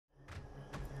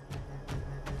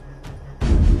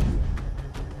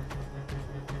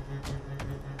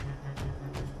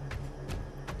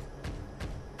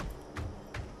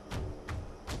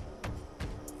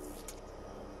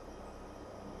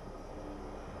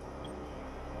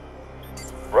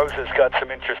Rosa's got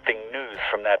some interesting news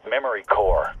from that memory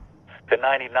core. The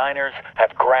 99ers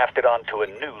have grafted onto a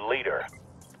new leader.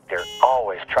 They're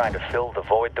always trying to fill the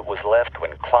void that was left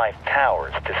when Clive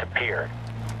Towers disappeared.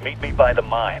 Meet me by the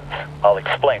mines. I'll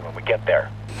explain when we get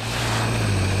there.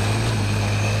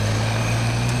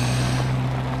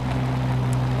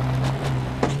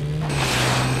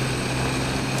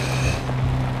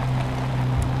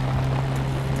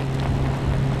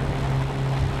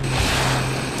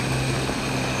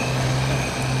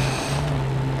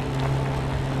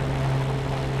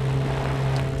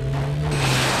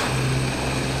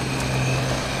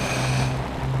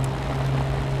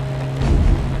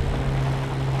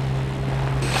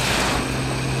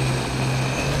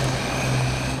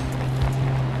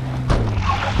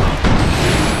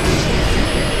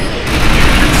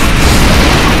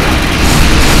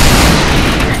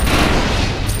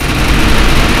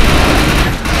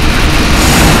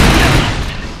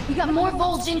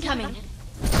 Incoming.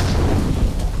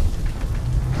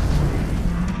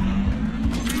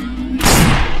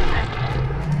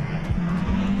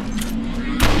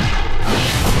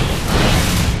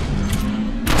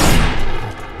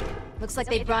 Looks like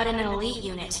they brought in an elite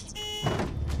unit.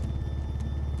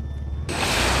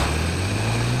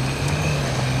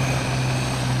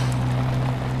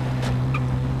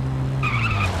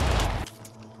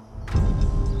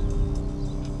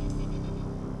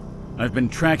 I've been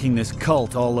tracking this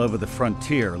cult all over the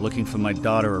frontier, looking for my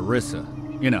daughter Arissa.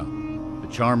 You know, the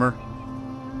charmer.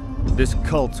 This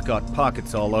cult's got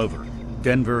pockets all over.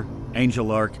 Denver,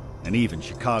 Angel Arc, and even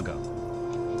Chicago.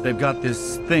 They've got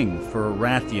this thing for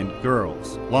Arathian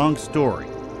girls. Long story.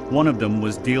 One of them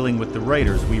was dealing with the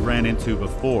raiders we ran into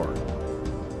before.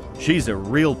 She's a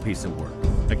real piece of work.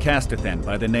 A Castathan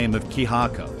by the name of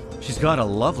Kihako. She's got a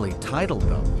lovely title,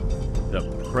 though. The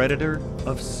Predator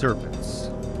of Serpents.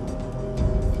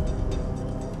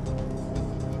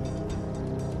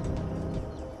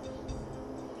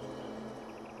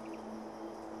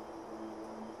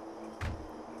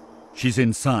 She's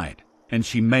inside, and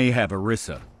she may have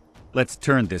Arissa. Let's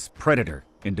turn this predator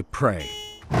into prey.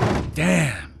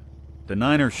 Damn! The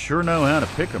Niners sure know how to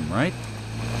pick 'em, right?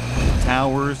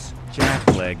 Towers,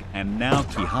 Jackleg, and now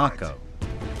Kihako.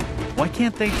 Why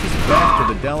can't they just go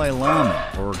after the Dalai Lama,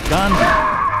 or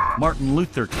Gandhi, Martin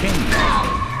Luther King?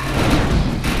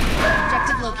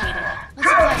 Objective located.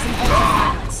 Let's apply some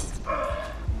ultra-violence.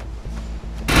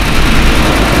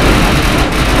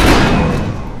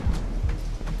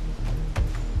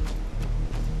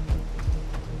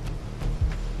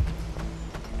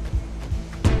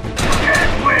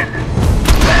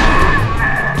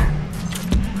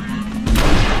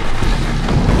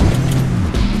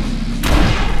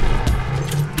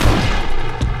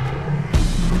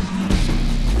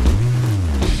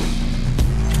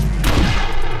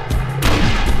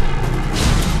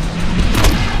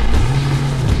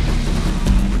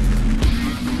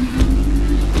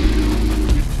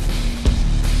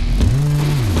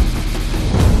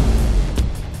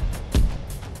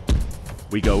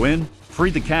 We go in, free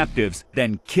the captives,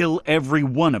 then kill every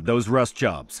one of those rust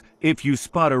jobs. If you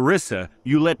spot Arissa,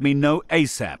 you let me know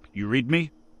ASAP. You read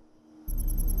me?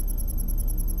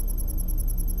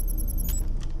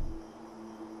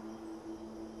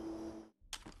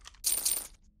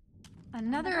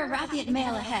 Another Arathian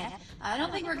male ahead. I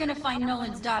don't think we're gonna find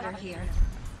Nolan's daughter here.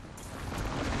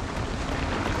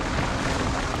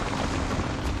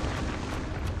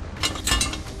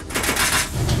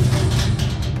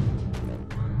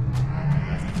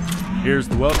 Here's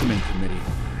the welcoming committee.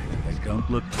 They don't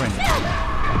look friendly.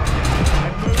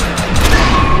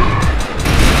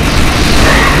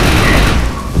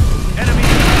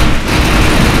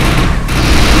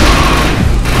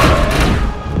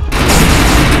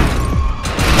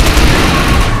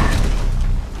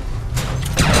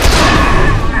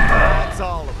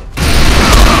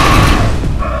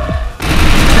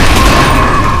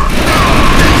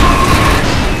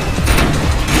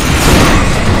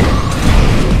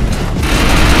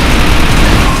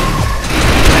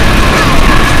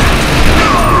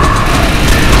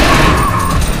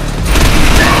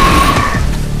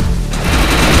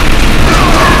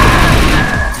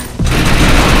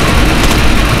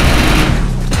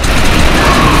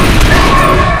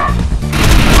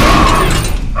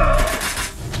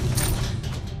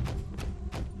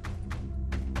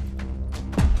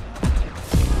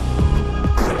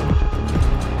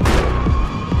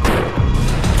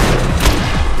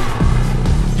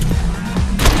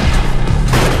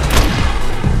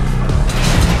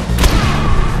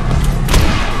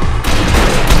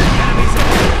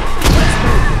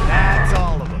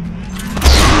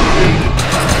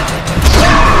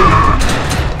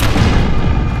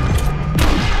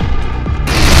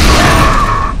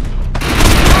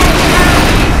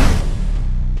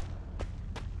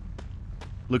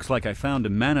 Looks like I found a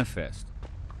manifest.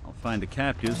 I'll find the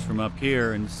captives from up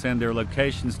here and send their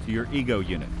locations to your ego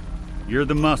unit. You're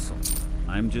the muscle.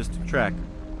 I'm just a tracker.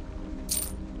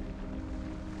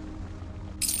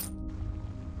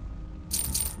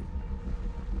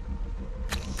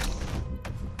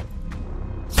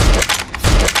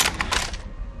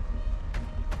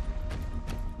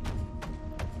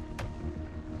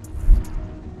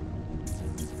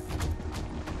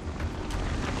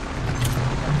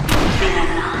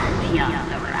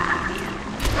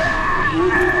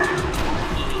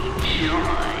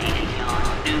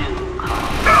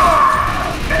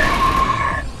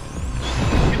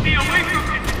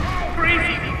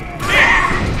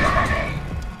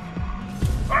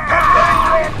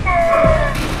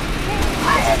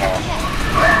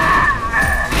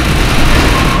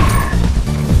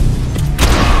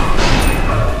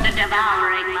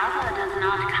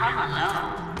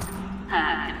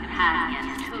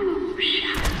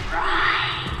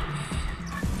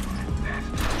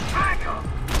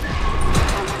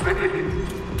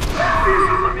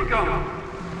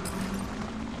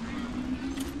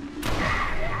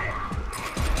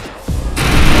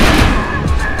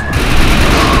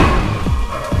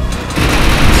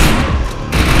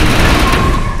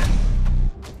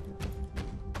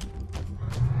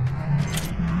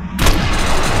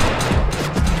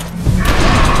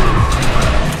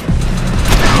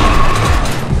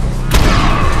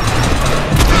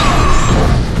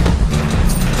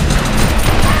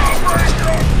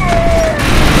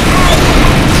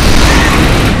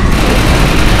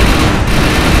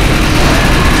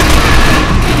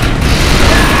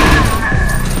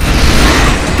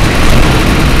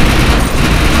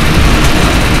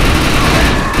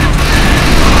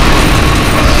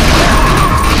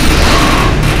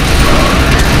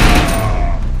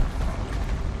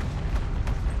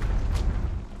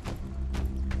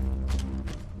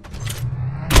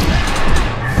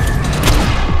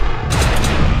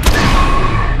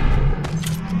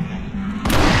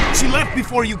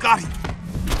 Before you got here.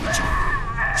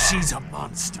 She's a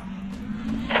monster.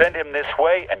 Send him this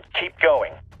way and keep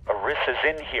going. Arissa's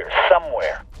in here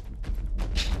somewhere.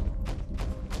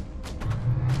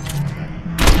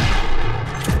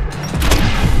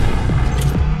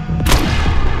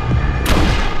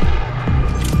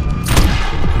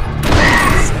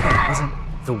 That wasn't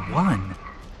the one.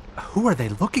 Who are they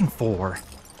looking for?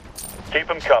 Keep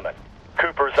him coming.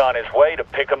 Cooper's on his way to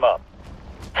pick him up.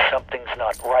 Something's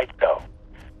not right, though.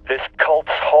 This cult's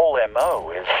whole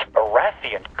M.O. is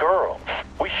Arathian girls.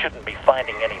 We shouldn't be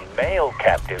finding any male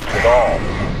captives at all.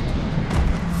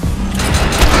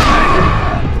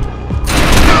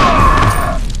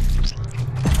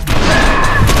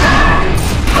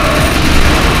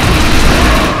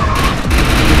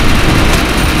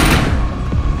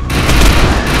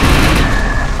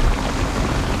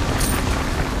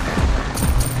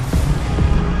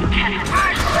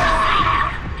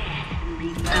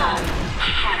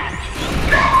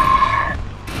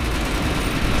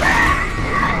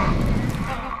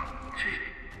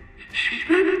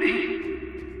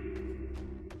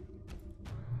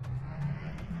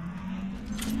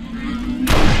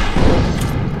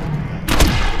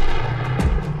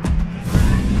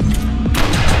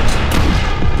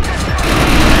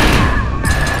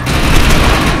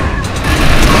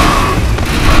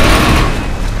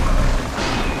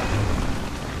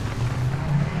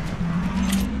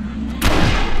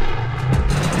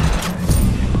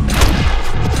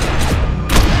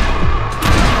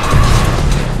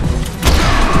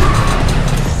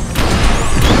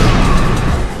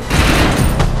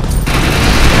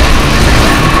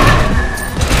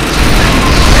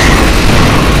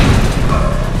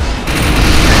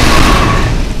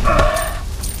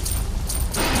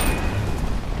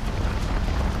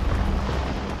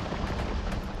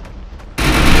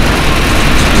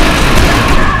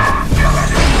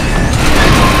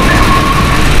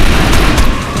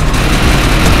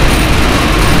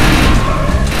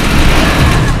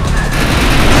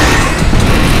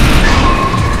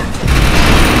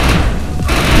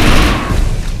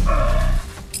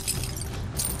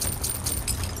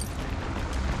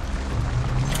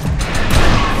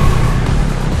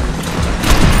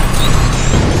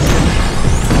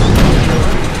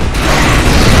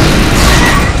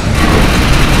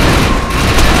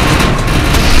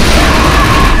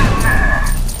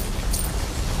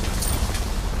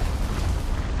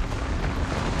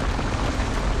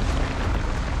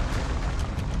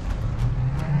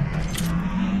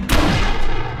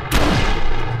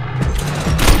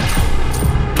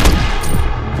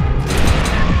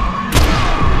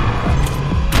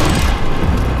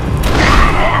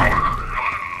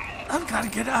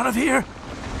 Get out of here!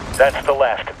 That's the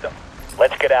last of them.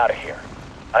 Let's get out of here.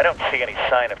 I don't see any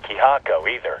sign of Kihako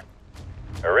either.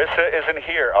 Arissa isn't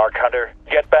here, Arc Hunter.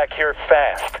 Get back here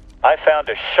fast. I found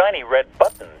a shiny red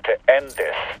button to end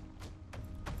this.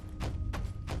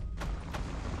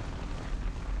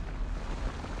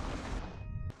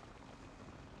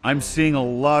 I'm seeing a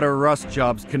lot of rust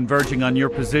jobs converging on your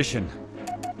position.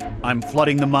 I'm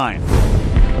flooding the mine.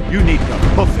 You need to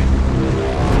hoof it.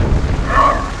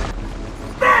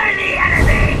 Burn the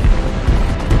enemy!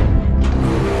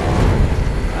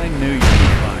 I knew you'd be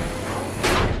fine.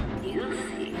 You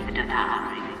seek the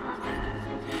devouring mother,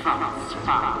 false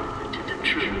father to the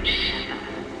true shepherd.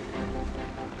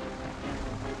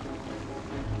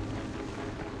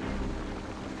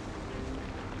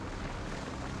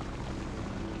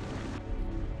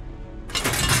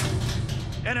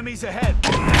 Enemies ahead!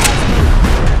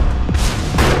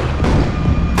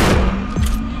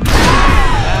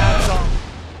 That's all.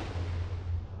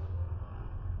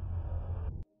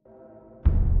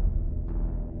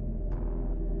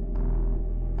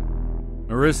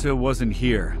 Arissa wasn't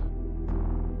here.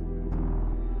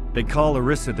 They call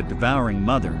Arissa the Devouring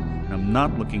Mother, and I'm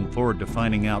not looking forward to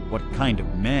finding out what kind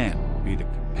of man will be the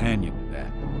companion of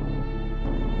that.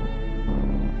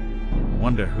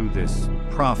 Wonder who this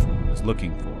prophet was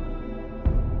looking for.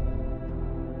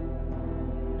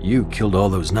 You killed all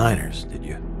those Niners, did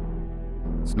you?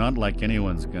 It's not like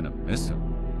anyone's gonna miss him.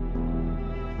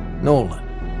 Nolan,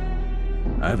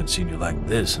 I haven't seen you like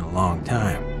this in a long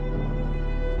time.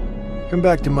 Come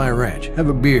back to my ranch, have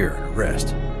a beer and a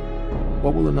rest.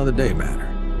 What will another day matter?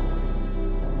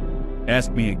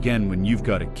 Ask me again when you've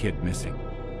got a kid missing.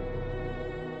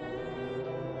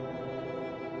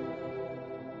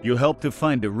 You helped to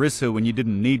find Arissa when you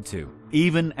didn't need to.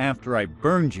 Even after I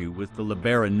burned you with the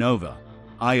Libera Nova,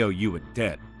 I owe you a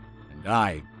debt. And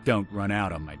I don't run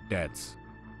out on my debts.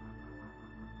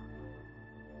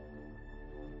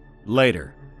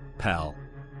 Later, pal.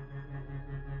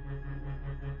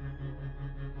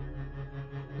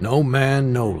 No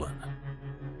man Nolan,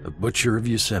 the butcher of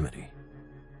Yosemite.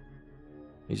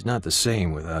 He's not the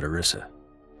same without Arissa.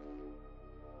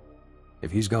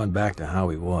 If he's gone back to how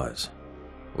he was,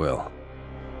 well,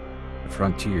 the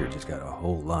frontier just got a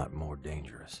whole lot more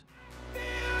dangerous. Bones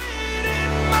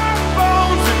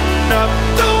enough